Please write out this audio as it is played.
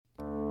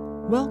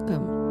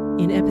Welcome.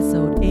 In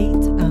episode 8,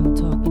 I'm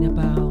talking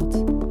about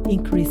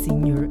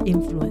increasing your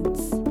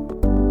influence.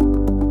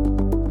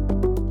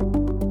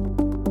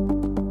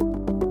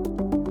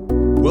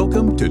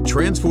 Welcome to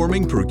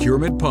Transforming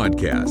Procurement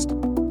Podcast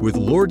with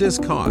Lourdes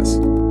Koss,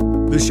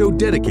 the show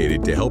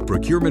dedicated to help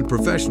procurement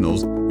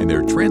professionals in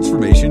their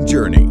transformation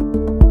journey.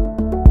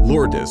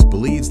 Lourdes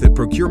believes that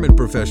procurement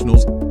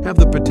professionals have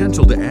the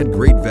potential to add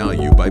great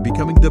value by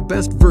becoming the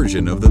best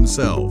version of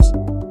themselves.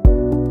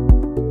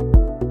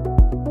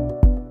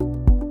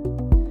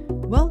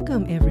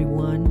 Welcome,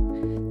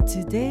 everyone.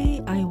 Today,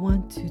 I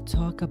want to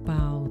talk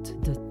about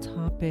the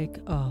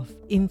topic of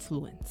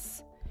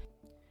influence.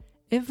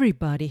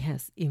 Everybody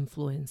has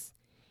influence.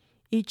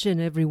 Each and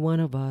every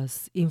one of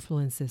us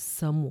influences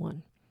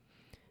someone.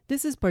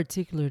 This is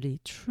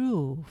particularly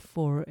true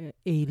for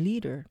a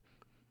leader.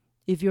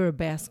 If you're a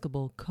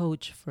basketball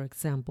coach, for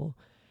example,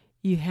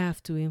 you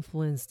have to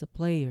influence the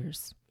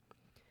players.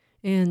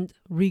 And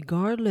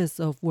regardless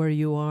of where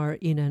you are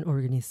in an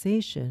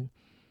organization,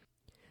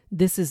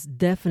 this is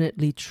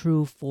definitely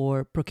true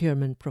for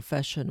procurement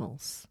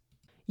professionals.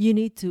 You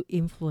need to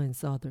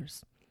influence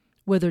others,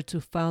 whether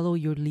to follow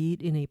your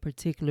lead in a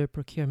particular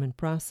procurement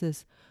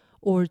process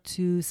or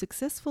to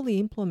successfully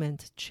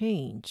implement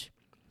change.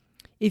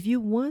 If you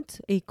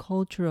want a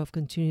culture of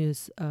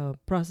continuous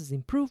process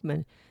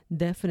improvement,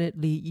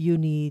 definitely you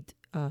need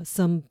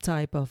some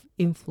type of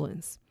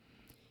influence.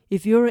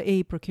 If you're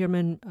a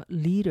procurement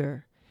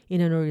leader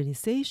in an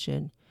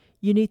organization,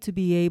 you need to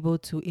be able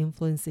to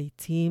influence a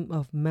team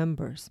of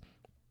members.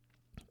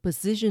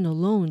 Position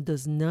alone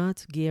does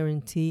not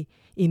guarantee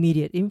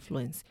immediate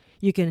influence.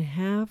 You can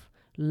have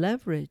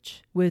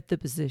leverage with the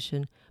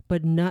position,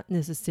 but not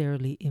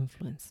necessarily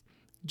influence.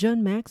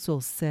 John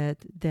Maxwell said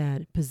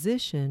that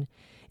position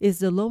is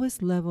the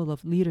lowest level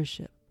of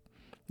leadership.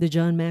 The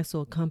John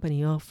Maxwell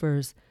Company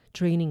offers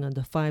training on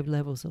the 5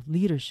 levels of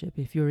leadership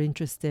if you're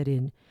interested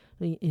in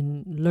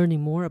learning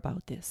more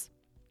about this.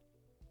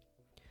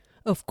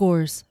 Of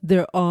course,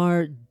 there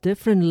are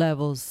different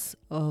levels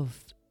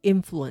of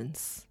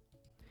influence.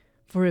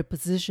 For a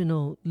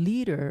positional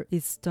leader,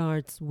 it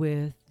starts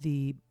with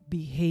the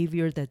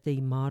behavior that they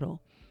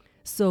model.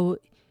 So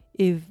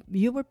if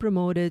you were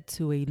promoted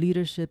to a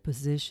leadership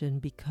position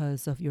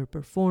because of your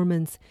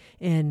performance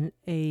and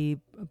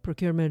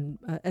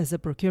as a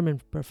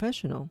procurement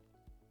professional,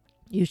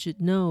 you should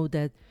know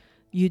that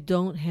you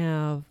don't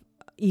have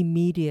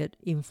immediate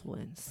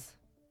influence.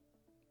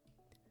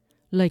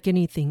 Like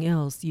anything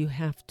else, you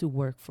have to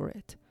work for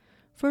it.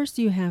 First,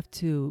 you have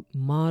to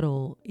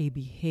model a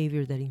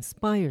behavior that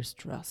inspires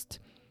trust.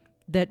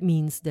 That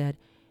means that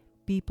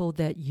people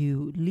that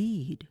you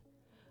lead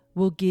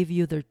will give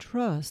you their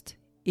trust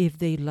if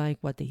they like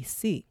what they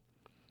see.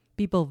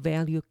 People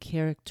value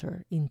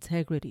character,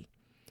 integrity.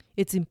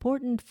 It's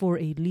important for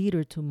a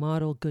leader to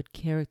model good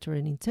character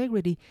and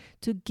integrity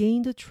to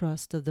gain the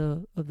trust of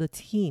the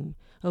team,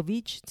 of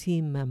each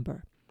team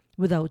member.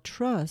 Without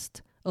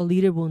trust, a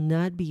leader will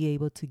not be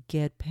able to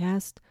get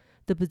past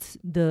the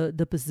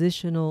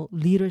positional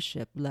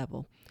leadership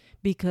level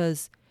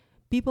because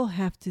people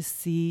have to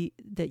see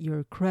that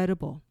you're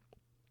credible.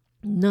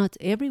 Not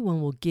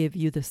everyone will give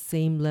you the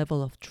same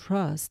level of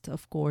trust,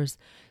 of course,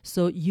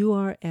 so you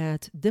are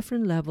at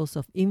different levels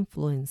of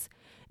influence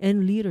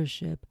and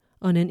leadership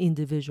on an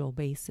individual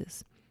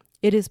basis.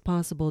 It is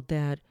possible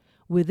that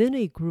within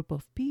a group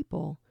of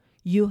people,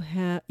 you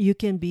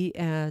can be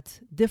at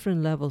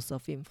different levels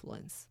of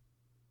influence.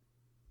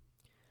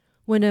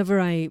 Whenever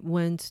I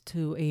went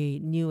to a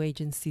new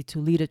agency to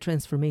lead a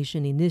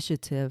transformation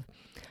initiative,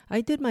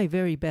 I did my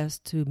very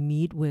best to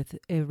meet with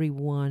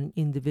everyone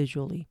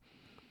individually.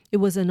 It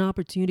was an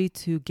opportunity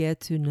to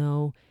get to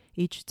know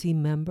each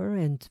team member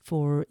and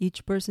for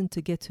each person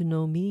to get to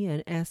know me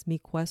and ask me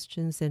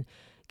questions and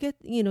get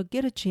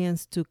a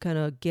chance to kind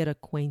of get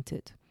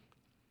acquainted.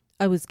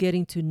 I was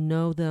getting to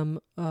know them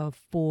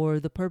for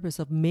the purpose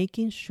of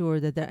making sure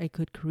that I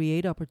could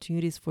create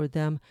opportunities for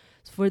them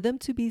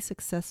to be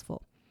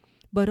successful.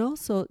 But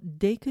also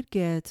they could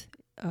get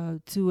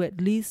to at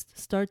least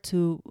start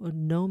to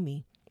know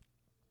me.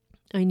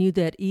 I knew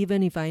that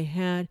even if I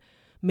had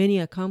many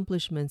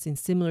accomplishments in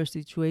similar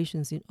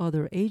situations in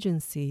other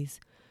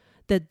agencies,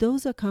 that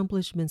those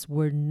accomplishments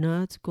were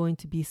not going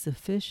to be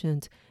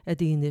sufficient at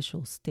the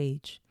initial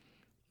stage.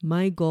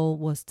 My goal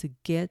was to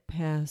get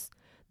past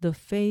the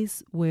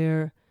phase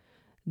where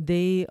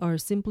they are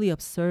simply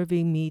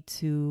observing me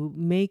to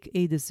make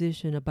a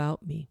decision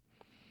about me,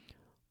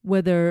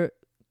 whether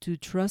to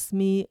trust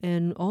me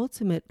and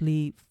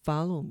ultimately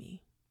follow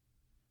me.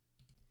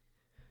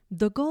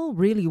 The goal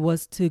really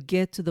was to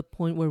get to the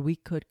point where we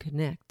could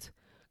connect.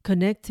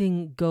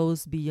 Connecting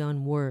goes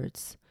beyond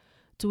words.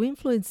 To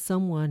influence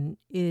someone,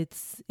 it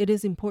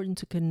is important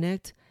to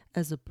connect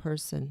as a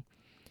person.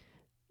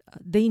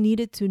 They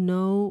needed to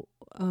know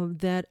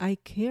that I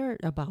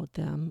cared about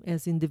them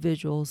as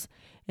individuals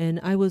and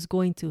I was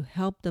going to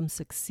help them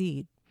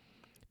succeed.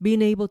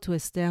 Being able to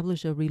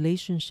establish a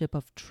relationship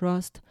of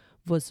trust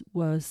was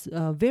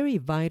very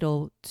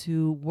vital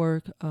to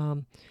work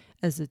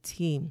as a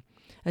team.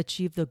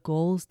 achieve the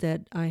goals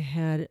that I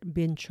had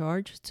been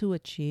charged to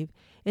achieve,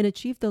 and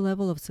achieve the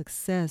level of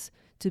success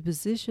to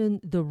position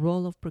the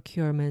role of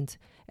procurement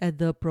at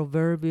the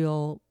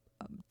proverbial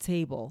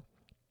table,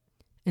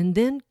 and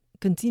then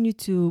continue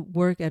to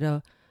work at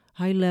a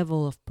high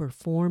level of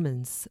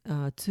performance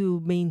to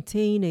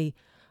maintain a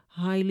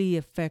highly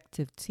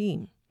effective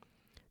team.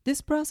 This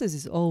process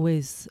is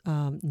always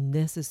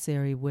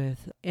necessary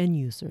with end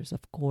users,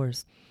 of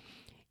course.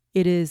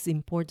 It is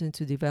important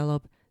to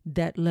develop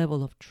that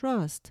level of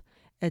trust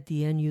at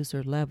the end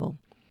user level.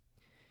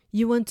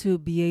 You want to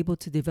be able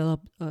to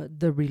develop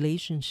the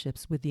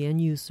relationships with the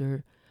end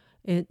user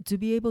and to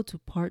be able to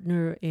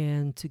partner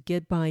and to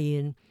get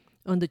buy-in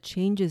on the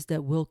changes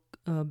that will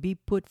be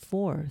put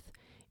forth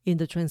in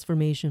the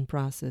transformation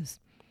process.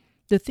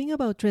 The thing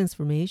about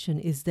transformation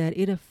is that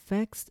it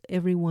affects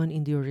everyone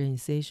in the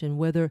organization,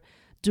 whether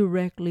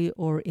directly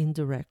or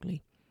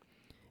indirectly.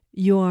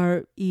 You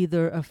are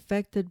either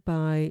affected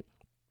by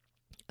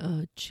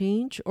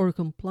change or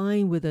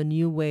complying with a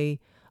new way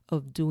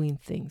of doing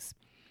things.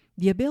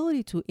 The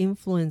ability to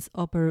influence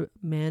upper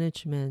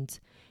management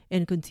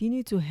and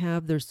continue to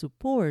have their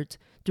support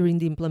during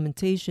the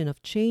implementation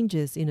of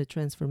changes in a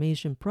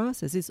transformation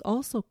process is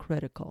also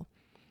critical.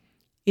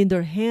 In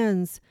their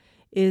hands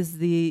is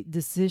the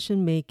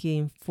decision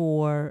making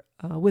for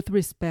with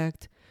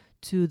respect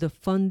to the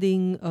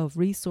funding of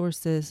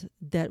resources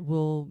that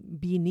will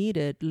be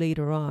needed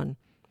later on.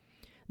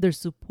 Their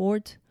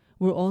support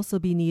will also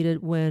be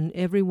needed when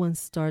everyone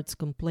starts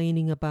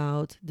complaining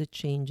about the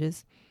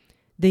changes.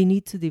 They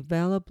need to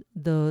develop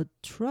the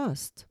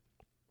trust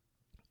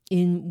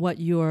in what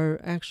you are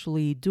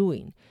actually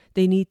doing.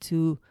 They need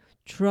to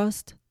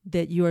trust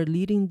that you are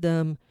leading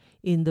them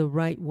in the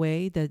right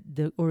way, that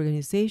the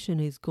organization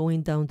is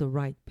going down the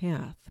right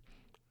path.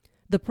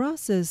 The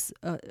process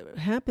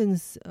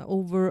happens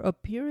over a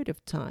period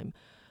of time,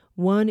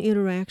 one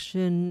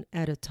interaction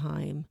at a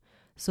time.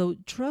 So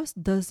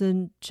trust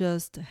doesn't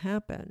just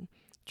happen.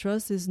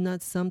 Trust is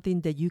not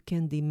something that you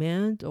can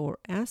demand or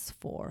ask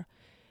for.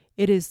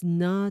 It is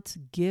not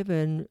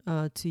given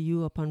to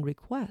you upon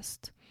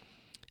request.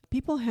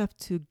 People have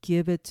to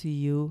give it to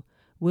you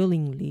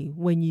willingly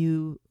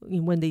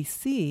when they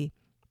see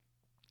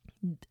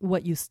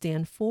what you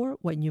stand for,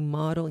 when you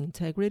model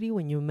integrity,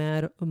 when you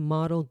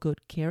model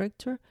good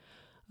character,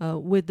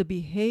 with the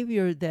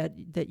behavior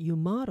that you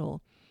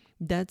model.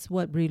 That's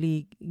what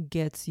really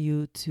gets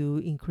you to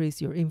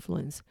increase your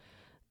influence.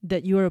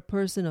 That you're a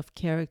person of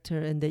character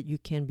and that you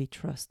can be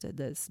trusted.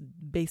 That's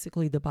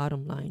basically the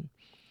bottom line.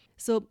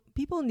 So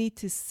people need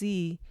to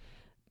see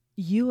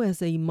you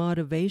as a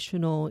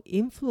motivational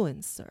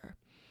influencer,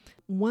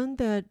 one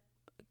that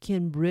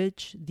can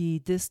bridge the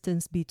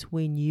distance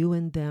between you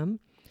and them,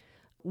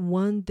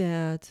 one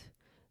that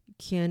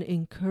can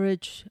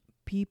encourage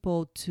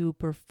people to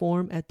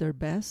perform at their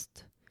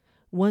best,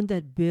 one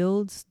that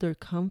builds their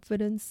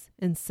confidence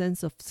and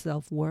sense of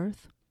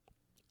self-worth.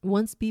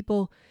 Once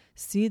people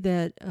see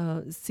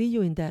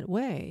you in that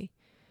way,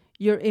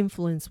 your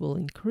influence will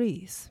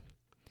increase.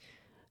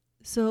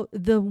 So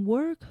the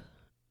work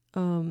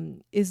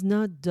is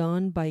not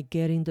done by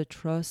getting the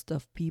trust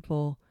of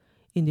people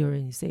in the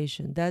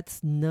organization.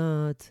 That's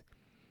not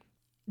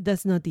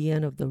the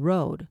end of the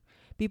road.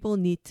 People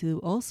need to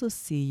also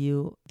see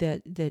you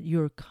that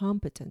you're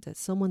competent, as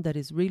someone that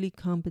is really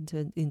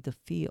competent in the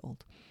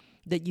field,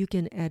 that you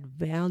can add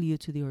value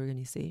to the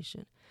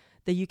organization,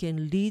 that you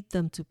can lead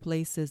them to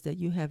places that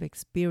you have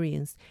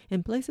experienced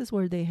and places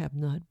where they have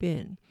not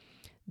been,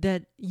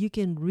 that you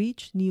can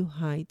reach new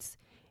heights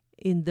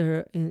in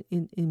their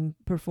in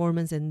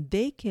performance, and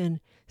they can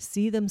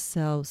see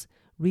themselves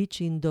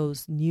reaching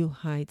those new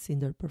heights in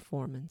their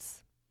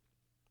performance.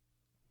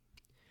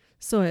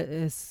 So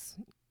as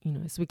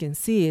we can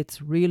see,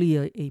 it's really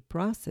a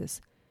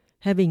process.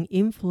 Having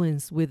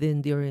influence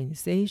within the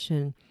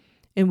organization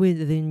and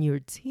within your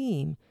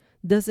team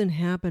doesn't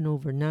happen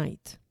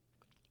overnight.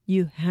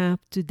 You have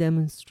to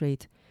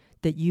demonstrate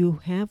that you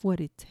have what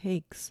it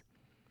takes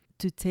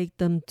to take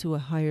them to a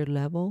higher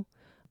level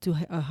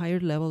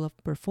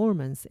of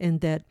performance,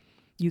 and that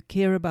you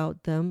care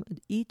about them,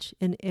 each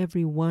and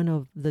every one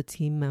of the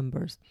team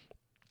members,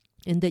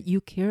 and that you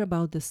care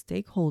about the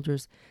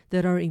stakeholders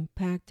that are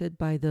impacted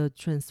by the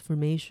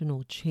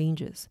transformational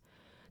changes.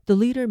 The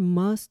leader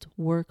must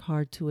work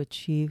hard to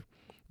achieve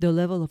the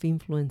level of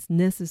influence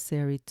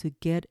necessary to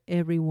get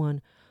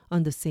everyone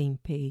on the same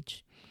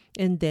page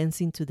and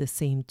dancing to the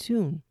same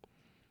tune,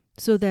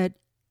 so that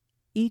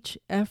each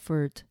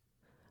effort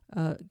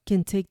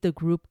can take the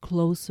group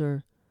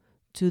closer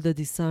to the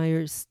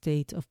desired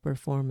state of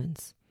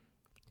performance.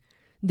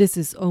 This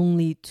is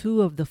only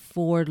 2 of the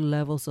 4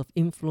 levels of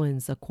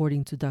influence,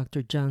 according to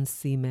Dr. John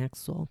C.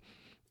 Maxwell.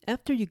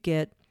 After you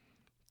get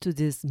to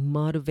this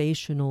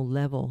motivational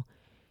level,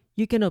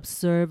 you can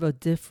observe a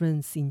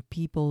difference in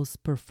people's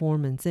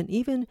performance and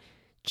even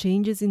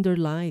changes in their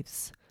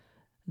lives,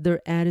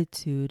 their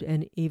attitude,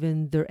 and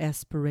even their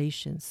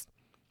aspirations.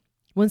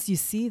 Once you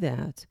see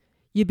that,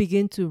 you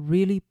begin to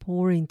really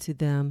pour into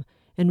them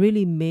and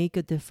really make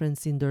a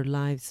difference in their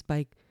lives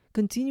by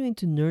continuing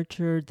to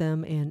nurture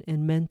them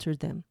and mentor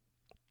them.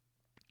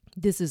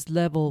 This is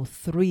level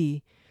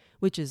 3,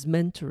 which is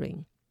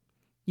mentoring.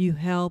 You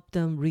help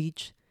them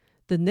reach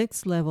the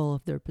next level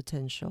of their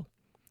potential.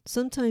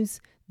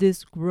 Sometimes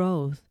this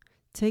growth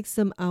takes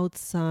them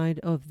outside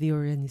of the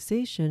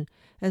organization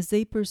as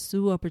they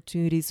pursue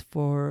opportunities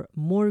for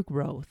more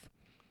growth.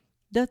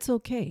 That's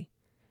okay.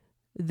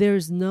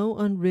 There's no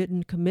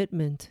unwritten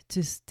commitment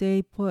to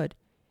stay put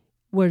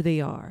where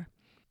they are.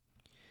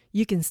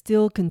 You can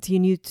still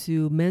continue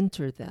to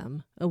mentor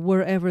them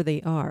wherever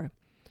they are.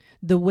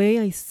 The way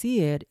I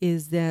see it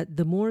is that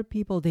the more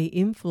people they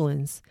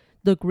influence,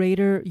 the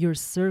greater your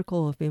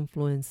circle of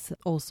influence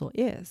also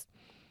is.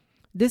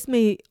 This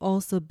may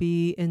also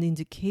be an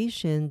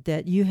indication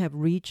that you have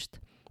reached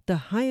the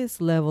highest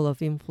level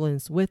of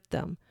influence with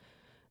them.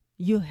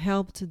 You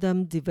helped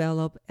them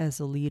develop as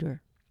a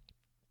leader.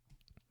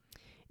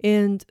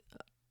 And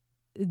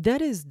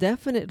that is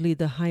definitely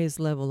the highest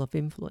level of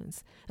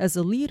influence. As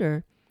a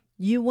leader,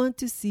 you want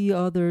to see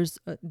others,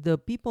 the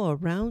people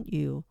around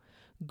you,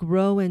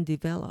 grow and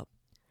develop.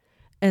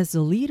 As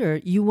a leader,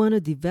 you want to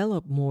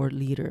develop more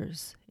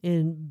leaders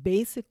and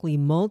basically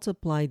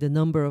multiply the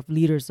number of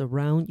leaders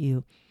around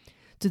you.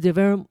 To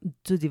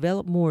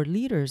develop more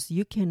leaders,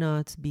 you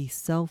cannot be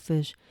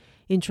selfish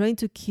in trying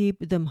to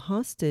keep them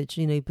hostage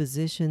in a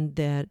position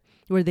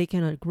where they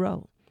cannot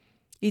grow.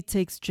 It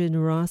takes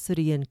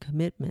generosity and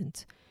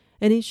commitment,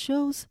 and it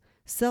shows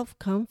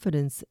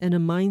self-confidence and a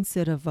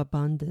mindset of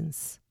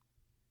abundance.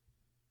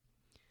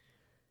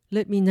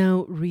 Let me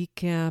now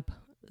recap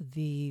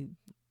the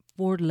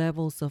 4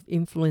 levels of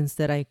influence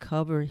that I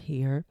cover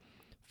here.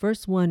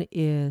 First one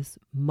is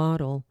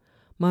model.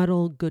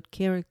 Model good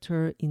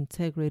character,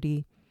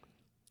 integrity,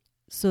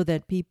 so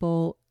that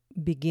people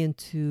begin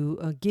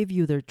to give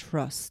you their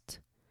trust.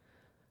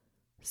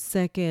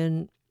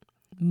 Second,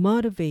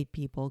 motivate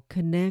people,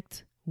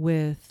 connect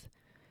with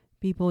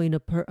people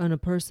on a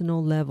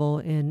personal level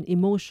and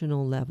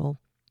emotional level.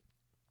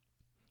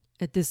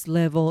 At this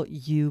level,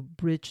 you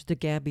bridge the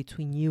gap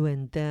between you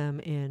and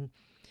them and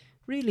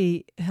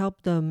really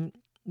help them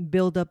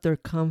build up their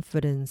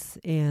confidence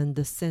and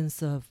their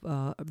sense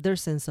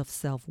of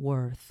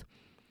self-worth.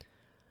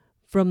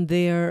 From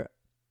there,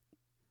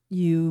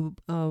 you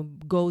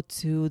go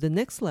to the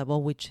next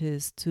level, which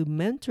is to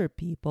mentor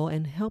people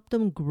and help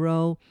them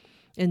grow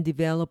and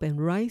develop and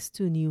rise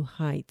to new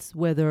heights,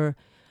 whether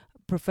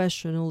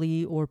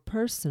professionally or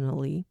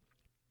personally.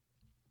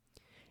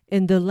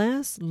 And the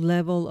last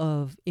level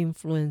of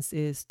influence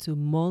is to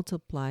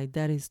multiply,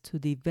 that is to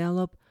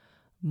develop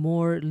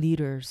more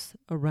leaders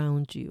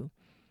around you.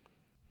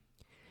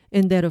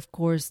 And that, of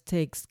course,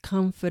 takes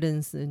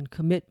confidence and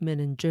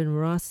commitment and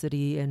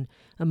generosity and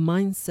a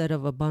mindset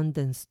of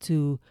abundance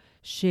to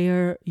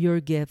share your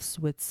gifts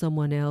with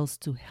someone else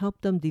to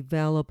help them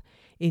develop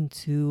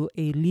into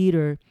a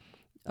leader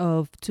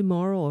of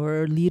tomorrow,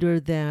 or a leader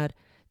that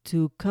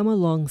to come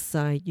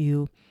alongside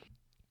you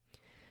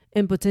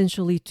and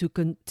potentially to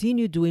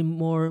continue doing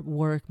more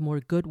work, more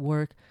good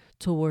work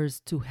towards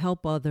to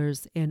help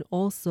others, and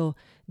also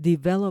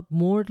develop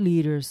more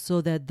leaders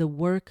so that the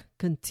work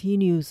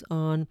continues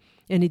on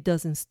and it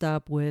doesn't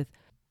stop with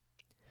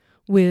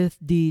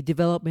the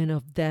development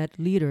of that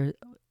leader.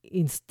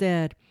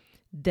 Instead,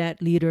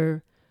 that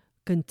leader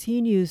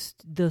continues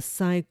the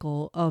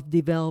cycle of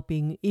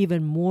developing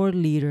even more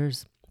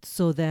leaders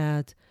so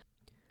that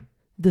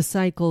the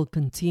cycle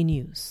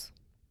continues.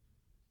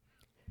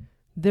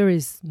 There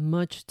is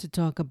much to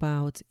talk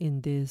about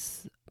in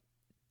this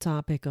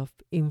topic of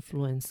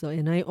influence,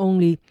 and I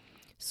only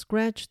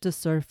scratched the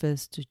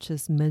surface to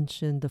just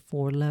mention the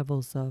 4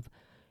 levels of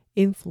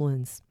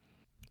influence.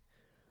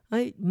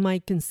 I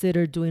might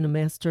consider doing a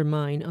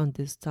mastermind on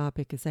this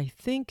topic, because I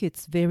think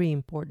it's very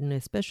important,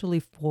 especially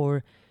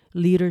for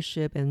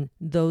leadership and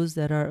those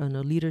that are on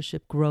a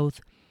leadership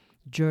growth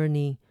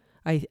journey.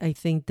 I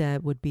think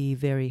that would be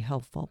very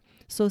helpful.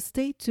 So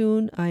stay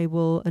tuned. I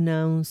will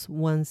announce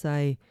once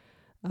I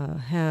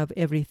have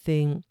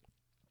everything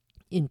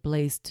in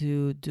place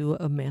to do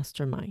a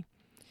mastermind.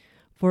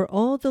 For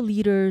all the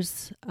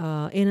leaders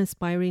and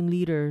aspiring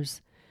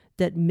leaders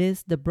that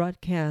missed the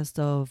broadcast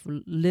of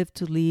Live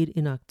to Lead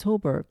in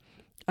October,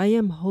 I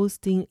am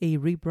hosting a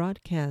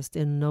rebroadcast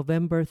in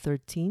November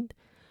 13th.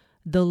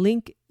 The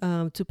link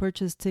to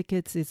purchase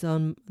tickets is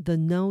on the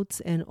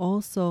notes, and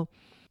also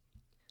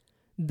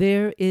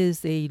there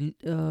is a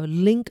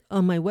link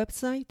on my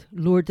website,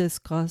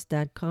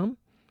 lourdescos.com.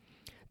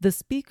 The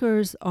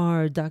speakers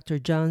are Dr.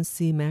 John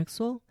C.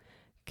 Maxwell,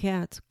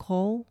 Kat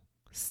Cole,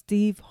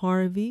 Steve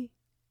Harvey,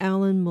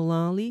 Alan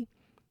Mullally,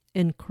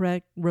 and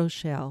Craig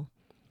Rochelle.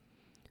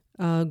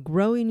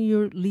 Growing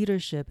your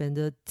leadership, and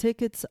the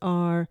tickets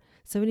are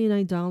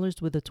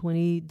 $79 with a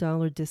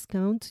 $20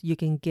 discount. You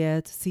can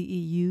get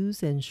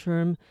CEUs and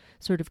SHRM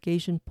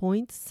certification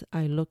points.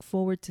 I look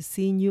forward to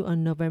seeing you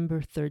on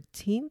November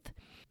 13th.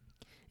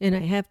 And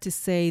I have to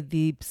say,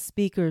 the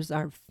speakers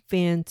are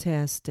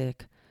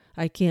fantastic.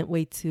 I can't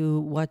wait to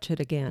watch it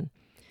again.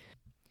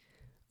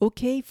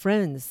 Okay,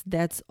 friends,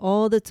 that's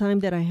all the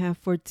time that I have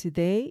for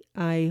today.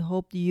 I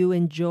hope you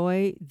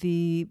enjoy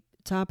the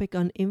topic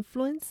on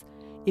influence.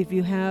 If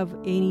you have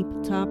any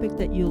topic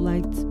that you'd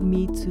like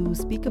me to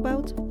speak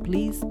about,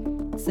 please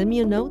send me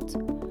a note.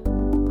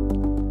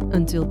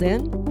 Until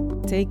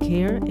then, take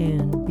care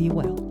and be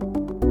well.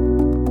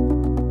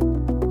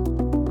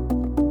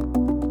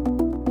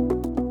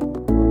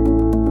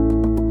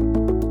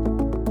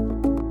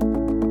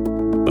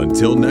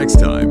 Until next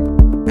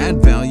time,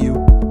 add value,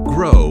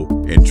 grow,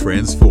 and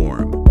transform.